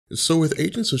So, with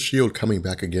Agents of S.H.I.E.L.D. coming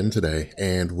back again today,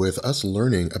 and with us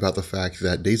learning about the fact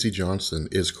that Daisy Johnson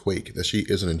is Quake, that she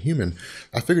is an Inhuman,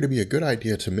 I figured it'd be a good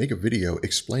idea to make a video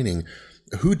explaining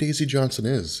who Daisy Johnson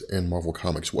is in Marvel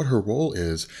Comics, what her role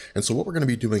is. And so what we're going to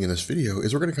be doing in this video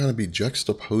is we're going to kind of be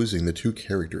juxtaposing the two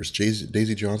characters,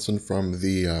 Daisy Johnson from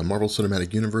the Marvel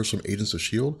Cinematic Universe from Agents of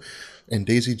S.H.I.E.L.D. and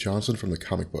Daisy Johnson from the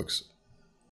comic books.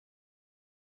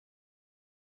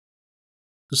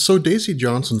 So Daisy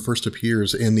Johnson first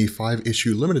appears in the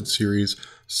 5-issue limited series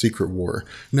Secret War.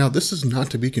 Now, this is not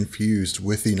to be confused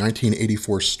with the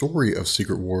 1984 story of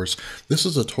Secret Wars. This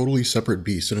is a totally separate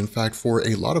beast, and in fact, for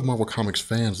a lot of Marvel Comics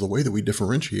fans, the way that we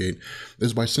differentiate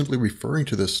is by simply referring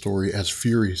to this story as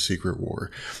Fury Secret War.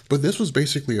 But this was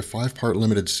basically a 5-part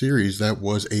limited series that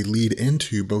was a lead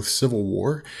into both Civil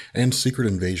War and Secret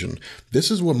Invasion.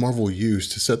 This is what Marvel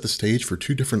used to set the stage for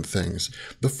two different things.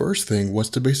 The first thing was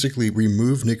to basically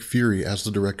remove Nick Fury as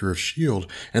the director of S.H.I.E.L.D.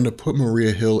 and to put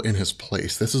Maria Hill in his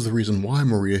place. This is the reason why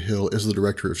Maria Hill is the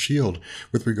director of S.H.I.E.L.D.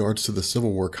 with regards to the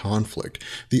Civil War conflict.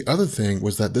 The other thing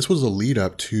was that this was a lead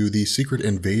up to the Secret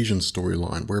Invasion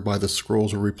storyline, whereby the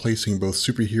Skrulls were replacing both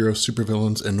superheroes,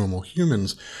 supervillains, and normal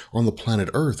humans on the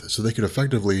planet Earth so they could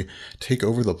effectively take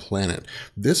over the planet.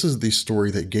 This is the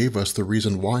story that gave us the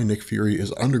reason why Nick Fury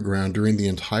is underground during the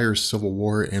entire Civil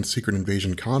War and Secret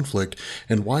Invasion conflict,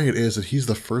 and why it is that he's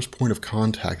the first point of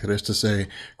contact, that is to say,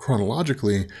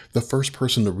 chronologically, the first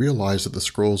person to realize that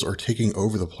the Skrulls are taking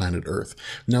over the planet Earth.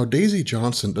 Now, Daisy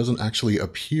Johnson doesn't actually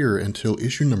appear until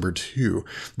issue number 2,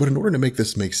 but in order to make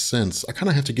this make sense, I kind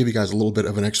of have to give you guys a little bit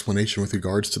of an explanation with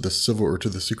regards to the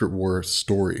Secret War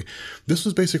story. This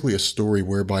was basically a story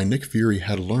whereby Nick Fury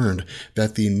had learned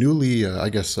that the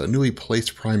newly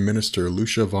placed Prime Minister,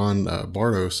 Lucia von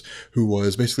Bardos, who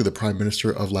was basically the Prime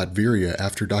Minister of Latveria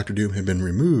after Dr. Doom had been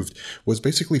removed, was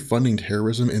basically funding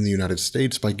terrorism in the United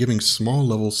States by giving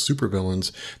small-level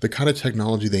supervillains the kind of technology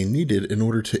they needed in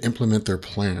order to implement their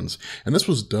plans. And this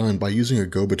was done by using a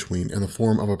go-between in the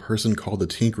form of a person called the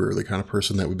Tinkerer, the kind of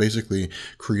person that would basically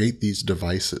create these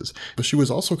devices. But she was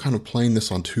also kind of playing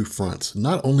this on two fronts.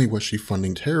 Not only was she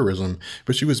funding terrorism,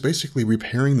 but she was basically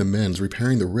repairing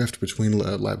the rift between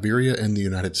Latveria and the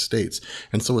United States.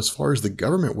 And so as far as the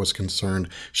government was concerned,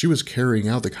 she was carrying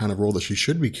out the kind of role that she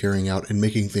should be carrying out in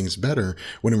making things better,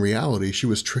 when in reality, she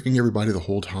was tricking everybody the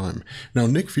whole time. Now,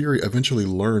 Nick Fury eventually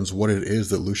learns what it is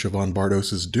that Lucia von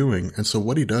Bardos is doing, and so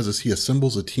what he does is he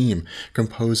assembles a team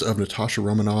composed of Natasha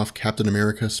Romanoff, Captain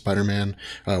America, Spider-Man,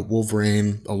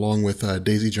 Wolverine, along with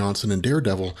Daisy Johnson and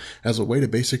Daredevil, as a way to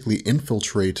basically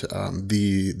infiltrate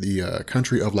the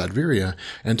country of Latveria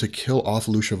and to kill off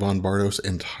Lucia von Bardos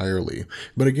entirely.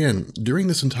 But again, during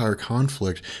this entire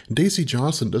conflict, Daisy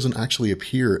Johnson doesn't actually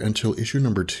appear until issue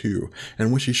number 2,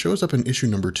 and when she shows up in issue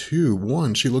number 2,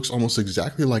 one, she looks almost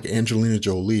exactly like Angelina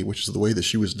Jolie, which is the way that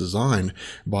she was designed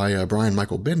by Brian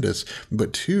Michael Bendis,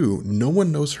 but 2, no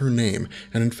one knows her name,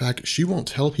 and in fact, she won't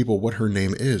tell people what her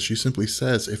name is. She simply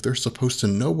says if they're supposed to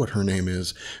know what her name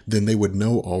is, then they would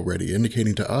know already,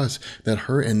 indicating to us that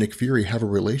her and Nick Fury have a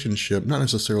relationship, not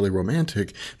necessarily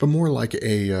romantic, but more like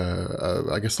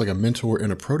I guess like a mentor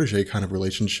and a protege kind of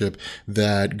relationship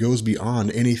that goes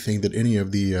beyond anything that any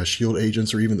of the S.H.I.E.L.D.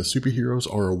 agents or even the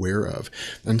superheroes are aware of.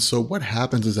 And so what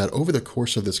happens is that over the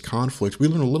course of this conflict, we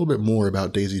learn a little bit more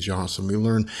about Daisy Johnson. We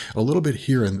learn a little bit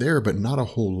here and there, but not a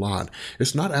whole lot.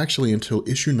 It's not actually until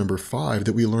issue number 5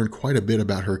 that we learn quite a bit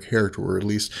about her character, or at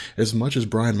least as much as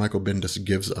Brian Michael Bendis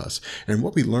gives us. And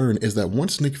what we learn is that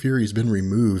once Nick Fury's been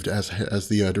removed as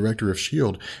the director of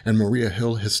S.H.I.E.L.D. and Maria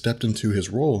Hill has stepped into his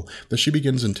role, that she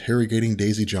begins interrogating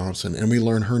Daisy Johnson, and we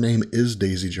learn her name is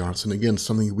Daisy Johnson. Again,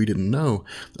 something we didn't know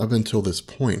up until this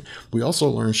point. We also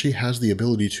learn she has the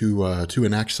ability to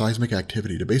enact seismic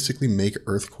activity, to basically make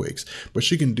earthquakes, but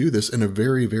she can do this in a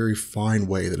very, very fine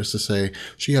way. That is to say,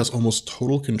 she has almost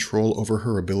total control over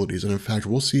her abilities, and in fact,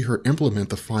 we'll see her implement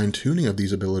the fine-tuning of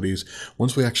these abilities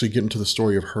once we actually get into the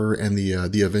story of her and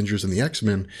the Avengers and the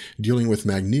X-Men dealing with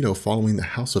Magneto following the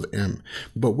House of M.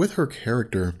 But with her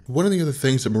character, one of the other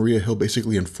things that Maria Hill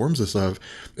basically informs us of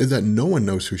is that no one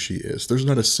knows who she is. There's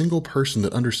not a single person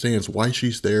that understands why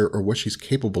she's there or what she's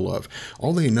capable of.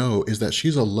 All they know is that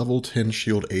she's a level 10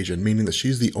 S.H.I.E.L.D. agent, meaning that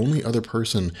she's the only other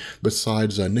person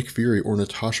besides Nick Nick Fury or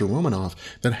Natasha Romanoff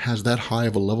that has that high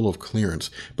of a level of clearance,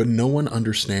 but no one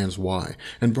understands why.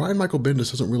 And Brian Michael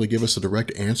Bendis doesn't really give us a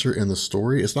direct answer in the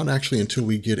story. It's not actually until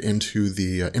we get into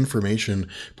the information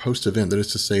post-event, that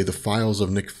is to say the files of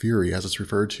Nick Fury, as it's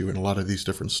referred to in a lot of these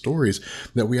different stories,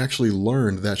 that we actually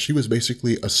learned that she was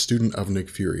basically a student of Nick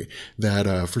Fury,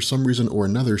 that for some reason or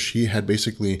another she had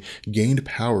basically gained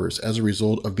powers as a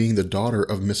result of being the daughter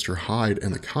of Mr. Hyde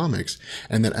in the comics,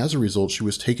 and that as a result she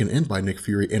was taken in by Nick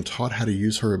Fury and taught how to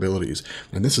use her abilities.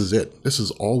 And this is it. This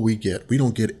is all we get. We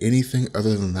don't get anything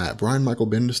other than that. Brian Michael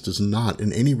Bendis does not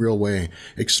in any real way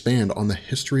expand on the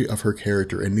history of her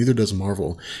character, and neither does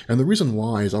Marvel. And the reason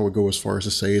why, as I would go as far as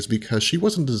to say, is because she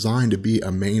wasn't designed to be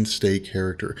a mainstay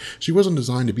character. She wasn't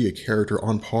designed to be a character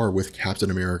on par with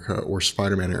Captain America or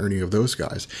Spider-Man or any of those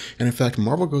guys. And in fact,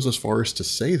 Marvel goes as far as to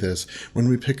say this when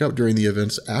we pick up during the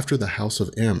events after the House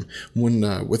of M. When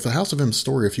with the House of M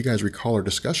story, if you guys recall our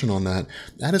discussion on that,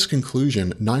 at its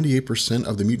conclusion, 98%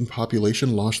 of the mutant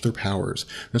population lost their powers.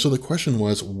 And so the question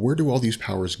was, where do all these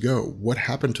powers go? What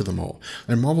happened to them all?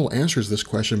 And Marvel answers this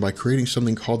question by creating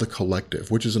something called the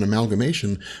Collective, which is an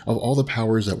amalgamation of all the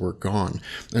powers that were gone.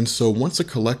 And so once the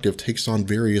Collective takes on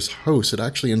various hosts, it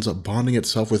actually ends up bonding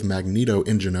itself with Magneto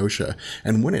in Genosha.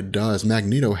 And when it does,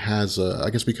 Magneto has,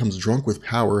 becomes drunk with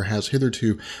power, has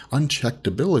hitherto unchecked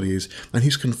abilities, and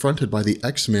he's confronted by the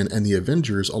X-Men and the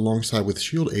Avengers alongside with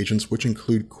S.H.I.E.L.D. agents, which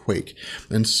include Quake.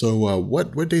 And so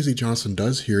what Daisy Johnson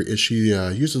does here is she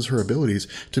uses her abilities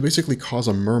to basically cause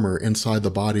a murmur inside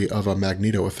the body of a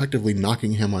Magneto, effectively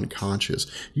knocking him unconscious,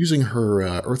 using her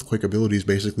earthquake abilities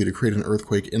basically to create an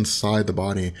earthquake inside the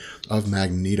body of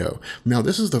Magneto. Now,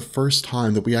 this is the first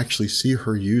time that we actually see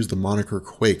her use the moniker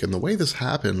Quake, and the way this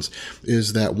happens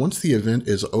is that once the event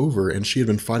is over and she had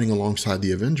been fighting alongside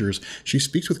the Avengers, she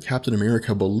speaks with Captain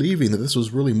America, believing that this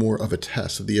was really more of a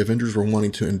test, that the Avengers were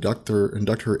wanting to induct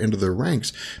her into their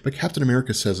ranks, but Captain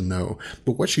America says no.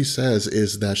 But what she says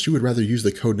is that she would rather use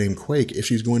the codename Quake if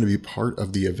she's going to be part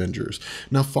of the Avengers.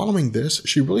 Now, following this,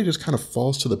 she really just kind of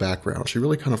falls to the background. She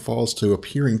really kind of falls to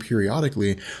appearing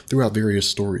periodically throughout various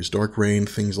stories, Dark Reign,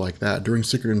 things like that. During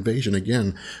Secret Invasion,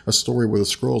 again, a story where the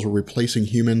Skrulls were replacing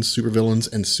humans,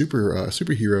 supervillains, and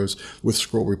superheroes with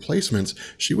Skrull replacements.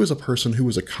 She was a person who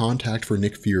was a contact for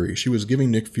Nick Fury. She was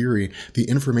giving Nick Fury the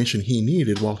information he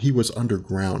needed while he was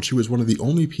underground. She was one of the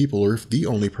only people, or if the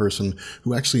only person,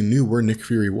 who actually knew where Nick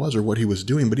Fury was or what he was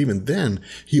doing. But even then,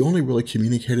 he only really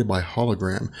communicated by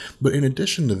hologram. But in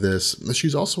addition to this,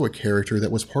 she's also a character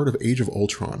that was part of Age of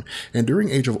Ultron. And during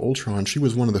Age of Ultron, she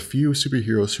was one of the few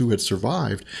superheroes who had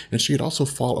survived, and she had also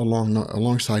fought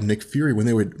alongside Nick Fury when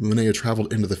they had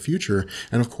traveled into the future,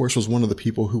 and of course was one of the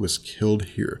people who was killed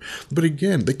here. But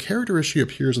again, the character as she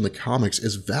appears in the comics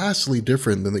is vastly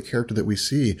different than the character that we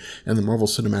see in the Marvel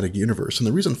Cinematic Universe. And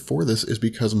the reason for this is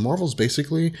because Marvel's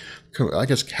basically,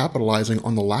 capitalizing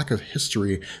on the lack of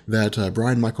history that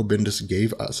Brian Michael Bendis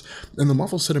gave us. In the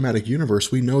Marvel Cinematic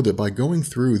Universe, we know that by going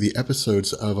through the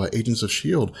episodes of Agents of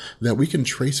S.H.I.E.L.D., that we can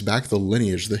trace back the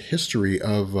lineage, the history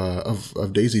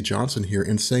of Daisy Johnson here,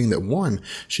 in saying that, one,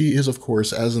 she is, of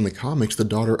course, as in the comics, the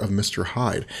daughter of Mr.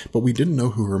 Hyde, but we didn't know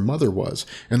who her mother was.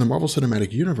 In the Marvel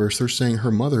Cinematic Universe, they're saying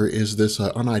her mother is this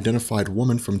unidentified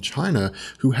woman from China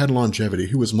who had longevity,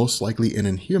 who was most likely an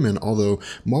Inhuman, although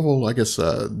Marvel,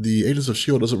 the Agents of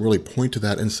S.H.I.E.L.D. doesn't really point to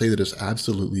that and say that it's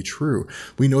absolutely true.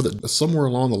 We know that somewhere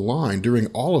along the line, during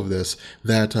all of this,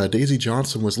 that Daisy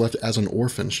Johnson was left as an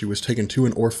orphan. She was taken to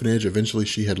an orphanage, eventually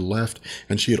she had left,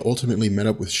 and she had ultimately met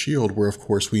up with S.H.I.E.L.D., where of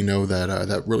course we know that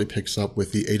that really picks up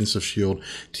with the Agents of S.H.I.E.L.D.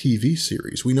 TV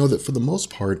series. We know that for the most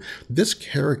part, this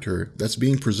character that's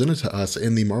being presented to us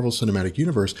in the Marvel Cinematic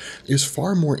Universe is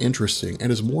far more interesting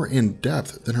and is more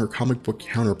in-depth than her comic book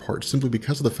counterpart, simply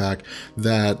because of the fact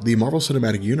that the Marvel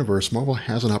Cinematic Universe, Marvel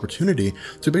has an opportunity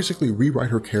to basically rewrite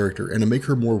her character and to make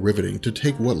her more riveting, to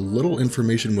take what little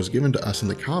information was given to us in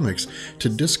the comics, to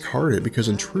discard it because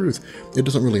in truth, it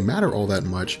doesn't really matter all that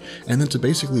much, and then to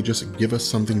basically just give us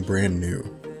something brand new.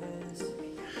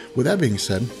 With that being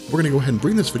said, we're going to go ahead and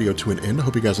bring this video to an end. I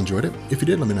hope you guys enjoyed it. If you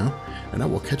did, let me know, and I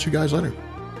will catch you guys later.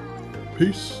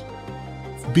 Peace.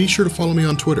 Be sure to follow me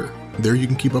on Twitter. There you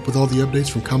can keep up with all the updates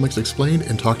from Comics Explained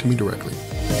and talk to me directly.